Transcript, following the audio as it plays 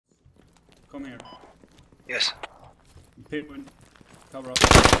come here. Yes. Pitwin, cover up.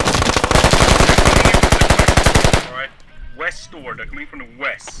 Alright. West door, they're coming from the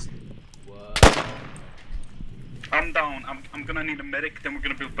west. What? I'm down. I'm gonna need a medic, then we're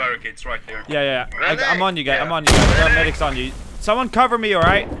gonna build barricades right there. Yeah. I'm on you guys. I'm on you guys. I got medics on you. Someone cover me,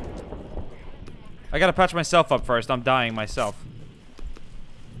 alright? I gotta patch myself up first. I'm dying myself.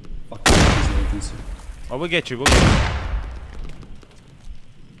 Fuck. Oh, we'll get you. We'll get you.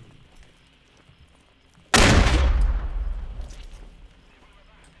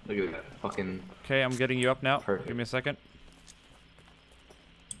 Look at that fucking. Okay, I'm getting you up now. Perfect. Give me a second.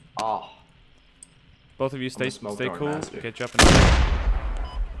 Oh. Both of you stay smoke stay door cool. master. Get you up and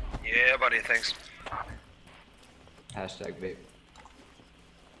Yeah, buddy, thanks. Hashtag vape.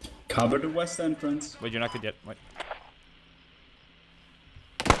 Cover the west entrance. wait, you're not good yet. Wait.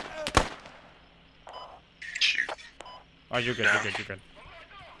 Shoot. Oh, you're good. You're good. You're good.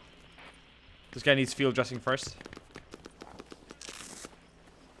 This guy needs field dressing first.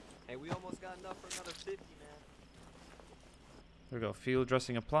 Hey, we almost got enough for another 50, man. There we go. Field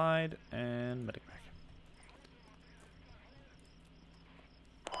dressing applied and medic back.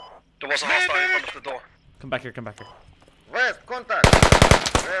 There was a hostile in front of the door. Come back here. Come back here. West, contact.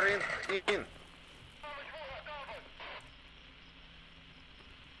 They're in.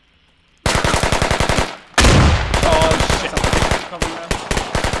 Oh shit! Cover now.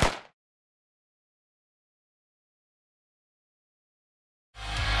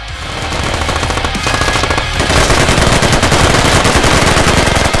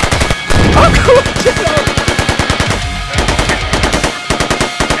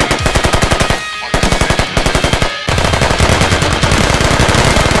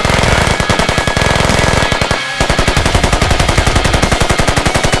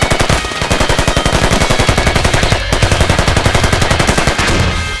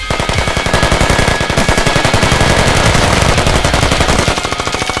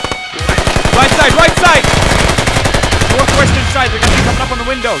 Right side! Northwestern side, they're gonna be coming up on the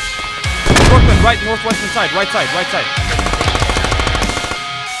windows. Brooklyn, right, northwestern side, right side, right side.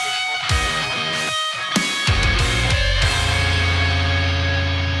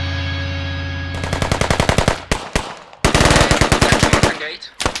 Northern gate.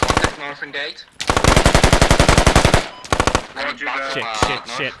 Contact northern gate. Roger that.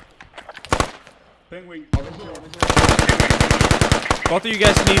 Shit. Penguin. Both of you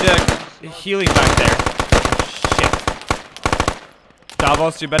guys need healing back there. Shit.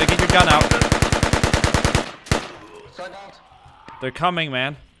 Davos, you better get your gun out. They're coming,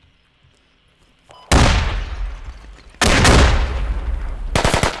 man. Oh,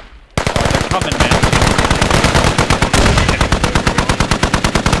 they're coming, man.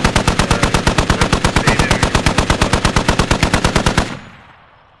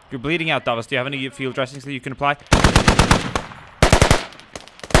 You're bleeding out, Davos. Do you have any field dressings that you can apply?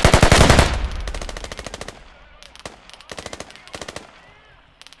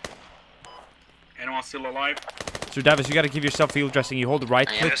 Anyone still alive? So Davis, you gotta give yourself field dressing. You hold the right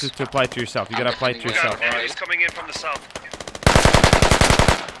click Yes. to apply it to yourself. You gotta apply it to yourself. Enemies coming in from the south.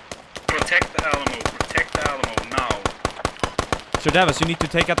 Protect the Alamo. Protect the Alamo now. So Davis, you need to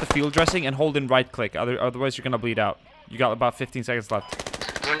take out the field dressing and hold in right click. Otherwise, you're gonna bleed out. You got about 15 seconds left.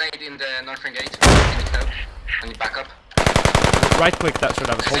 Grenade in the northern gate. I need backup. Right click that, so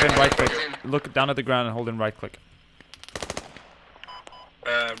Davis. Hold in right click. Look down at the ground and hold in right click.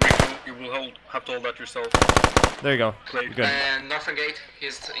 Rico, you will have to hold that yourself. There you go. Play. You're good. Northern gate.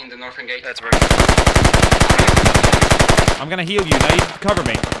 He's in the northern gate. That's very I'm gonna heal you. Now you cover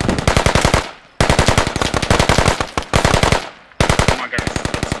me. Come on, guys.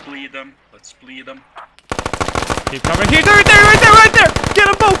 Let's bleed them. Let's bleed them. Keep covering. He's right there, right there, right there! Get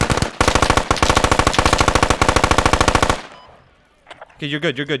them both! Okay, you're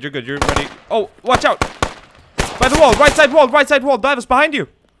good, you're good, you're good. You're ready. Oh, watch out! By the wall, right side wall, right side wall. Davis, behind you.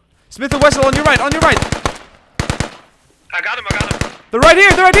 Smith and Wessel on your right, on your right. I got him. They're right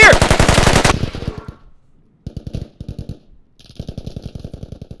here, they're right here!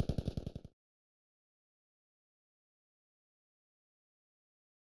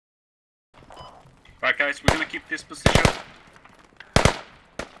 Right, guys, we're gonna keep this position.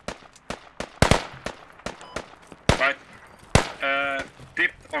 Right.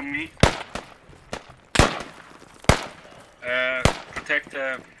 Dip on me. Protect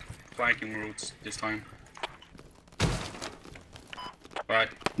the flanking routes this time. Right.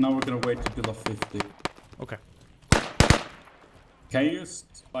 Now we're gonna wait to below 50. Okay. Can you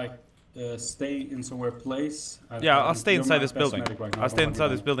just, like, stay in somewhere place? Yeah, I'll stay You're inside my this best building. medic right now, I'll stay don't inside let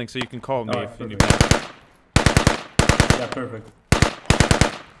me this building so you can call me Alright, if you need perfect. help. Yeah, perfect.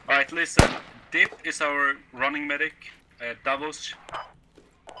 Alright, Alright, listen. Dip is our running medic. Davos,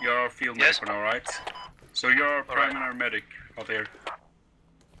 you're our field medic for now, right? So you're our primary medic out here.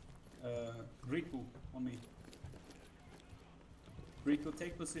 Rico, on me. Rico,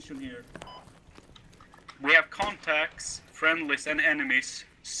 take position here. We have contacts, friendlies and enemies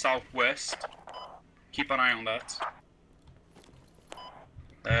southwest. Keep an eye on that.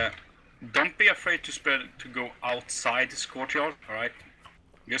 Don't be afraid to spread to go outside this courtyard, alright?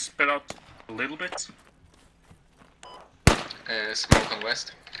 Just spread out a little bit. Smoke on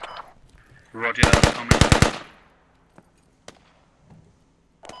west. Roger that, coming.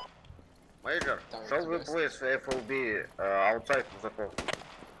 Major, shall we place FOB outside of the call?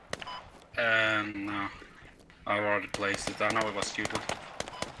 No. I've already placed it. I know it was stupid.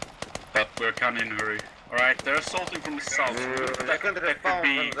 But we're kinda in a hurry. Alright, they're assaulting from the south. Secondary found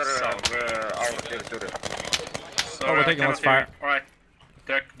under our territory. So Oh, we're taking one fire. Alright,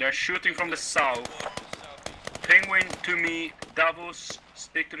 they're shooting from the south. Penguin to me, Davos,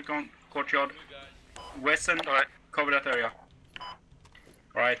 stick to the courtyard. Wesson, alright, cover that area.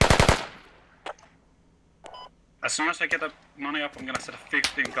 Alright. As soon as I get that money up, I'm gonna set a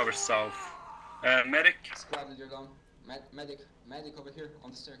 15 cover south. Medic. Squad leader down. Medic over here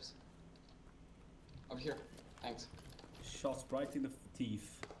on the stairs. Over here. Thanks. Shots right in the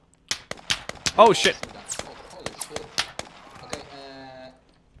teeth. Oh shit. Oh, holy shit. Okay,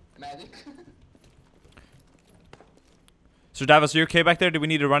 medic. So Davos, are you okay back there? Do we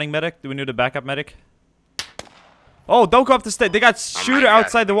need a running medic? Do we need a backup medic? Oh, don't go up the stairs. They got shooter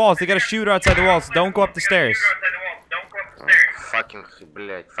outside the walls. They got a shooter outside the walls. Don't go up the stairs. Fucking,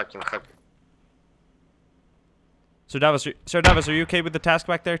 блядь, fucking happy. So Davos, are you okay with the task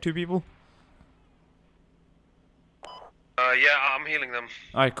back there? 2 people? Yeah, I'm healing them.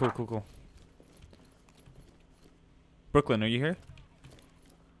 Alright, cool. Brooklyn, are you here?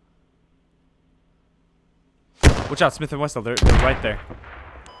 Watch out, Smith and Westel, they're right there.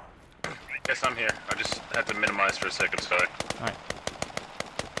 Yes, I'm here. I just had to minimize for a second, sorry. Alright.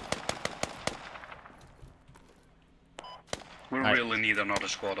 We really need another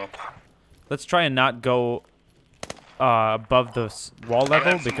squad up. Let's try and not go above the wall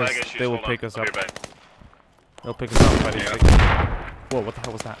level because they will pick us up. They'll pick us up by the Whoa, what the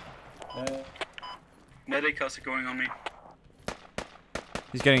hell was that? Medic, how's it going on me?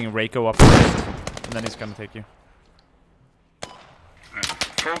 He's getting a Reiko up first, and then he's gonna take you.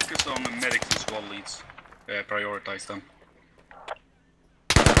 Focus on the medics and squad leads. Prioritize them.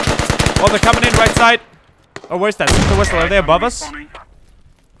 Oh, they're coming in right side! Oh, where's that? Smith and Westel, are they above us?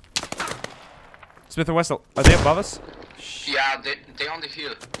 Smith and Westel, are they above us? Yeah, they on the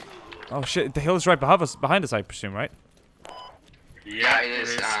hill. Oh shit, the hill is right behind us, I presume, right? Yeah, it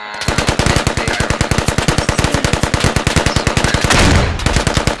is.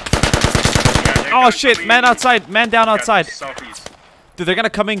 Oh shit, man outside, man down outside. Southeast. Dude, they're gonna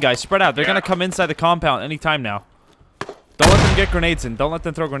come in, guys. Spread out. They're gonna come inside the compound anytime now. Don't let them get grenades in. Don't let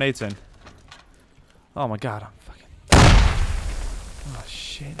them throw grenades in. Oh my god, I'm fucking... Oh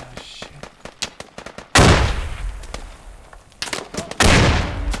shit, oh shit.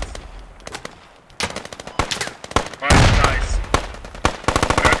 Alright, guys.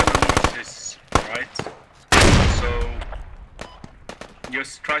 We're gonna lose this, right? So,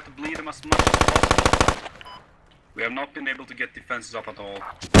 just try to bleed them as much as possible. We have not been able to get defenses up at all.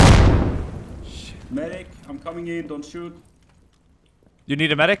 Medic, I'm coming in, don't shoot. You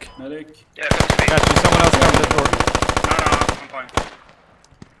need a medic? Medic. Yeah, come to me. Got you. Someone else come to the door. No, I'm fine.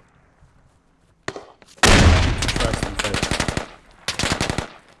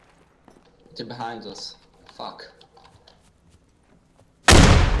 They're behind us. Fuck.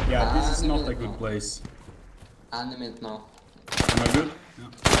 Yeah, this is not a good place. Animate now. Am I good?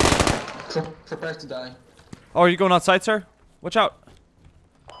 Yeah. Prepare to die. Oh, are you going outside, sir? Watch out.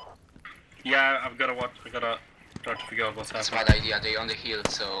 Yeah, I've gotta watch. I gotta try to figure out what's That's happening. a bad idea. They on the hill,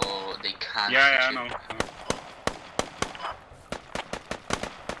 so they can't. Yeah, I shoot.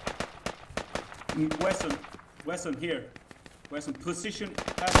 know. Wesson, here. Wesson, position,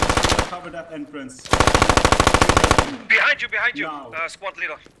 cover that entrance. Behind you! Now. Squad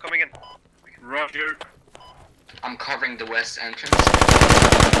leader, coming in. Roger. I'm covering the west entrance.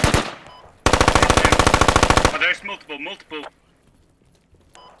 Oh, there's multiple.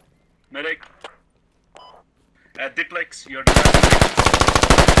 Medic. Diplex, you're the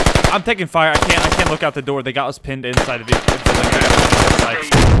I'm taking fire. I can't look out the door. They got us pinned inside of the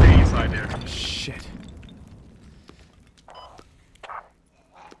Stay inside there. Shit.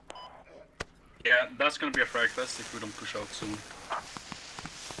 Yeah, that's gonna be a frag fest if we don't push out soon.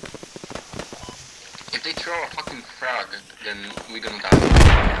 If they throw a fucking frag, then we're gonna die.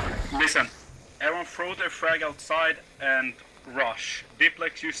 Listen, everyone throw their frag outside and rush.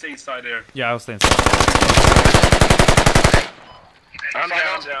 Diplex, you stay inside there. Yeah, I'll stay inside. I'm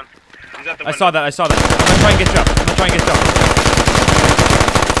down. He's at the I saw that. I'm gonna try and get you up.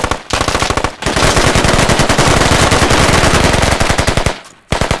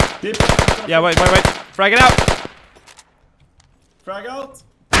 Yeah, wait. Frag it out. Frag out.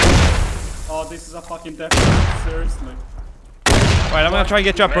 Oh, this is a fucking death. Seriously. Alright, I'm gonna try and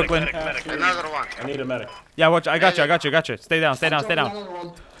get you up, Brooklyn. Another one. I need a medic. Yeah, watch. I got you. Stay down. Another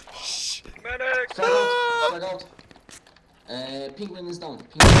one. medic. Frag out. Penguin is down.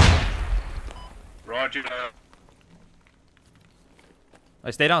 Roger.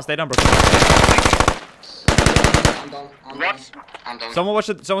 Alright, stay down, Brooklyn. I'm down.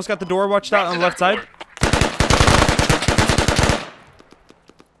 Someone's got the door watched out on the left side.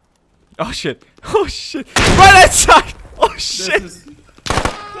 Oh shit. Right outside! Oh shit!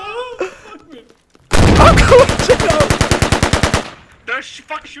 I'm glitching out! They're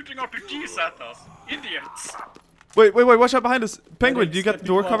fucking shooting RPGs at us. Idiots. Wait, watch out behind us. Penguin, do you got the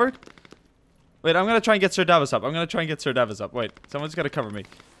door covered? Wait, I'm gonna try and get Sir Davis up. Wait, someone's gotta cover me.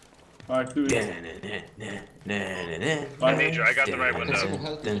 Alright, do it. I need you. I got the right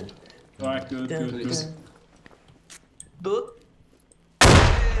window. Alright, good.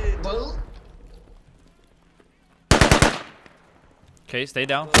 Okay, stay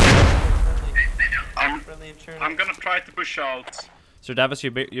down. I'm gonna try to push out. Sir Davis,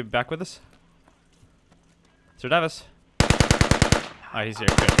 you back with us? Sir Davis? Alright, he's here.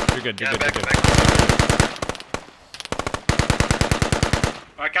 Good. You're good.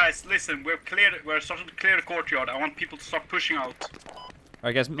 Alright guys, listen, we're starting to clear the courtyard. I want people to start pushing out.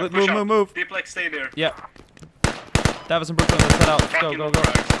 Alright guys, move. Diplex, stay there. Yeah. Davis and Brooklyn, let's head out. Let's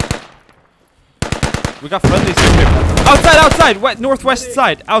go. We got friendlies here too. Outside! Northwest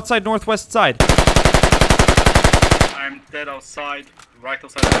side. Outside northwest side. I'm dead outside. Right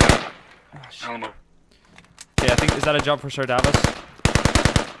outside. Alamo. Okay, I think, is that a job for Sir Davis?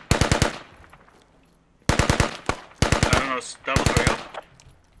 I don't know, Davis, where you go?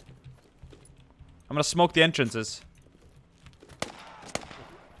 I'm gonna smoke the entrances.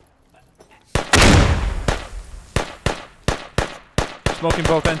 Smoking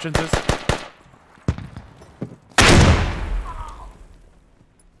both entrances.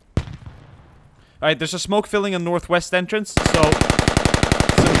 Alright, there's a smoke filling in northwest entrance, so some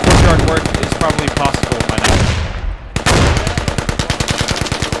courtyard work is probably possible by now.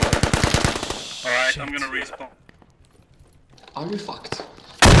 Alright, I'm gonna respawn. Are we fucked?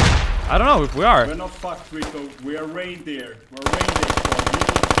 I don't know if we are. We're not fucked, Rico. We are reindeer. We're reindeer squad. We will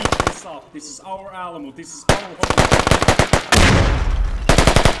keep this up. This is our Alamo. This is our home.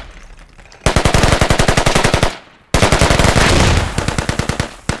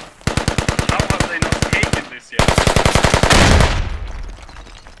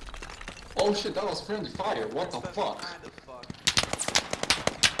 Oh shit, that was friendly fire. What the fuck?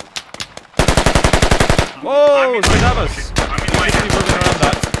 Whoa, Sir Davis! I'm in my Keep moving around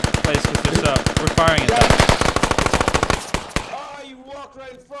that place because we're firing at that. Oh, you walked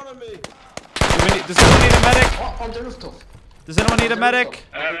right in front of me. Does anyone need a medic? Oh, on the rooftop. Does anyone need a medic?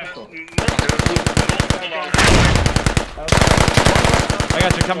 I I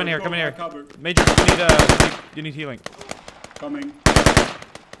got you. Come in here. Covered. Major, you need healing. Coming.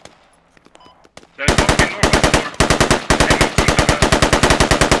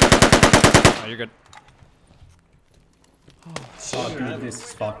 Oh, you're good. Oh, dude, this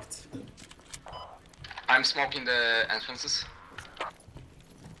is fucked. I'm smoking the entrances.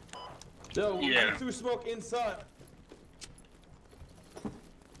 Yo, we Yeah. got two smoke inside.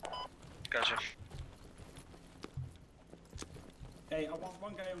 Gotcha. Hey, I want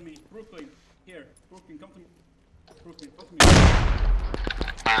one guy on me. Brooklyn, here. Brooklyn, come to me. Brooklyn, come to me.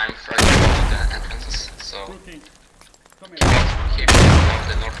 I'm fragmenting the entrances, so Brooklyn, come here. keep on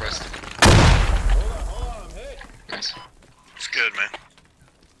the northwest. Hold on, I'm hit. Nice. It's good, man.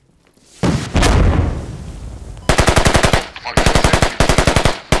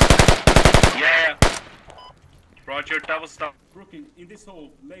 Yeah. Roger, that was stuff. Brooklyn, in this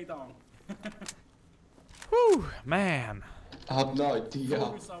hole, lay down. Whew, man. I have no idea.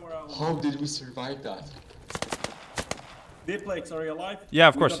 Focus our Alamo. How did we survive that? Diplex, are you alive? Yeah,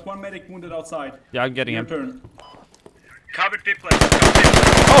 of We course. got one medic wounded outside. Yeah, I'm getting Your him. turn. Cover Diplex.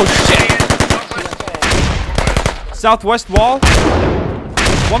 Oh shit! Southwest wall.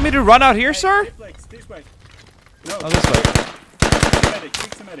 Want me to run out here, sir? Diplex, this way. No, Oh, this way. medic,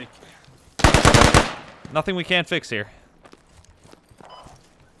 fix the medic. Nothing we can't fix here.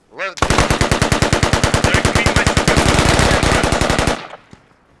 Let's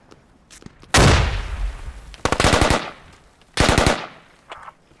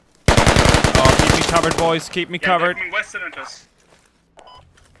covered, boys. Keep me covered. Western entrance.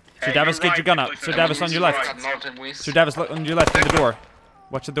 Sir Davis, get your gun out. Sir Davis, on your left. Sir Davis, look on your left, in the door.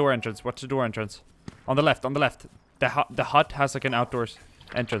 Watch the door entrance. Watch the door entrance. On the left, on the left. The hut has like an outdoors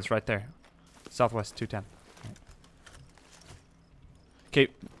entrance right there. Southwest 210. Okay,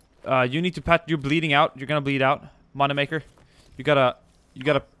 you need to pat. You're bleeding out. You're gonna bleed out. Moneymaker, you gotta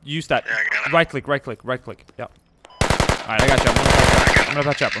use that. Yeah, I got it. Right click. Yep. All right, I got you. I'm gonna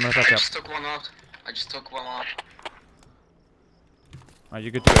patch up. I just took one out. Alright,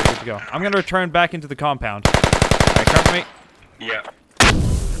 you're good to go, you're good to go. I'm gonna return back into the compound. Alright, cover me. Yeah.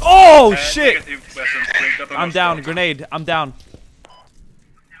 Oh, shit! Negative, Western Spring, got on I'm our down, spot. grenade, I'm down.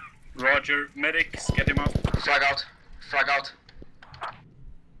 Roger, medics, get him up. Frag out.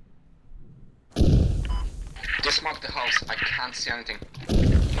 Dismount the house. I can't see anything.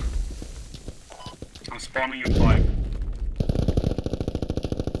 I'm spawning in 5.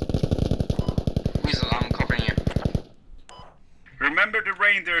 Weasel, I'm covering you. Remember the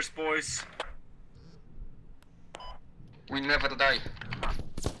reindeers, boys. We never die.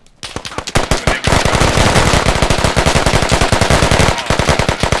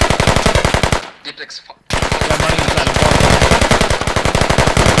 Diplex. Got money inside the bar.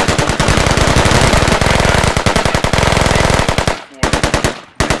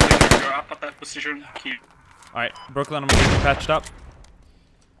 You're up at that position. Keep. Alright, Brooklyn, I'm gonna get you patched up.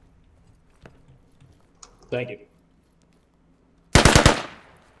 Thank you.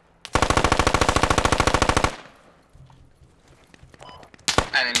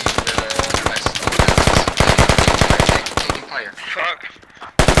 Enemy west. Taking fire. Fuck.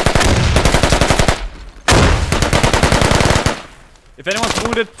 If anyone's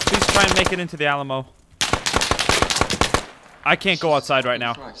wounded, please try and make it into the Alamo. I can't go outside right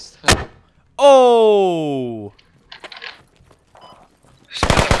now. Christ. Oh!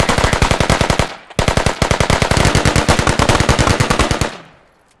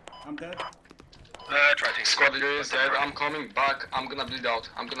 I'm dead. Try to Squad leader is dead. I'm coming back. I'm gonna bleed out.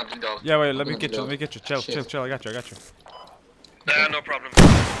 Yeah, wait, let me get you, Chill, I got you. no problem.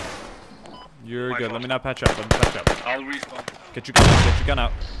 You're My good, fault. let me not patch up, I'll respawn. Get your gun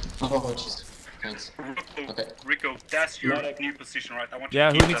out. Oh, jeez. Thanks. Okay. Rico, that's your Medic. new position, right? I want Yeah,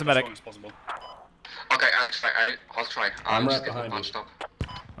 you who to keep needs a that medic? as long as possible. Okay, I'll try. I'm right just getting behind you. patched up.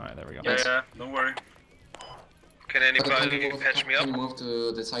 Alright, there we go. Yeah, don't worry. Can Can anybody you move, patch me up? Can you move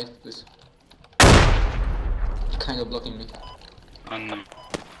to the side, please? Kind of blocking me.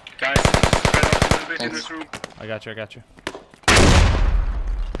 Guys, spread out a little bit in Thanks. this room. I got you.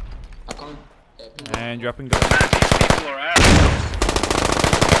 I'm coming. And you're up and going. Man, these people are assholes.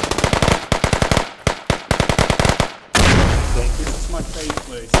 This is my safe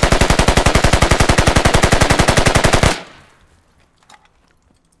place.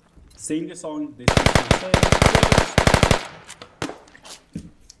 Sing the song. This is my safe place.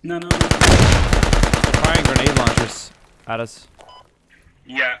 No. Firing grenade launchers at us.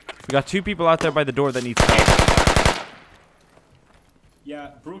 Yeah. We got 2 people out there by the door that needs help.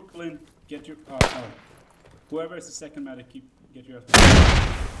 Yeah, Brooklyn, get your. Whoever is the second medic, get your.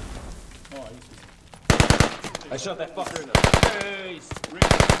 Oh, I shot that fucker in the face. Rick,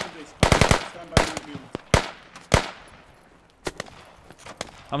 do this. Stand by your build.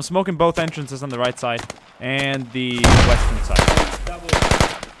 I'm smoking both entrances on the right side and the western side. Double.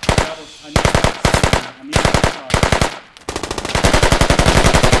 I need that.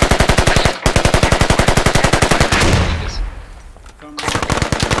 Come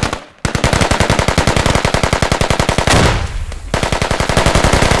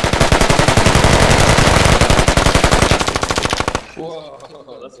Whoa,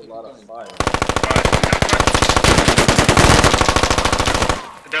 that's a lot of fire.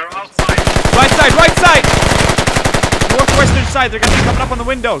 They're outside. Right side! Northwestern side, they're gonna be coming up on the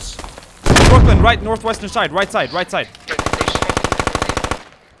windows. Brooklyn, right, northwestern side, right side.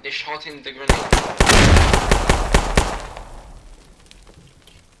 They shot in the grenade.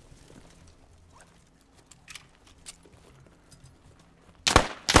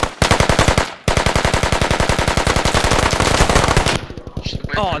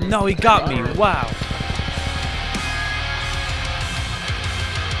 Oh no, he got me, wow.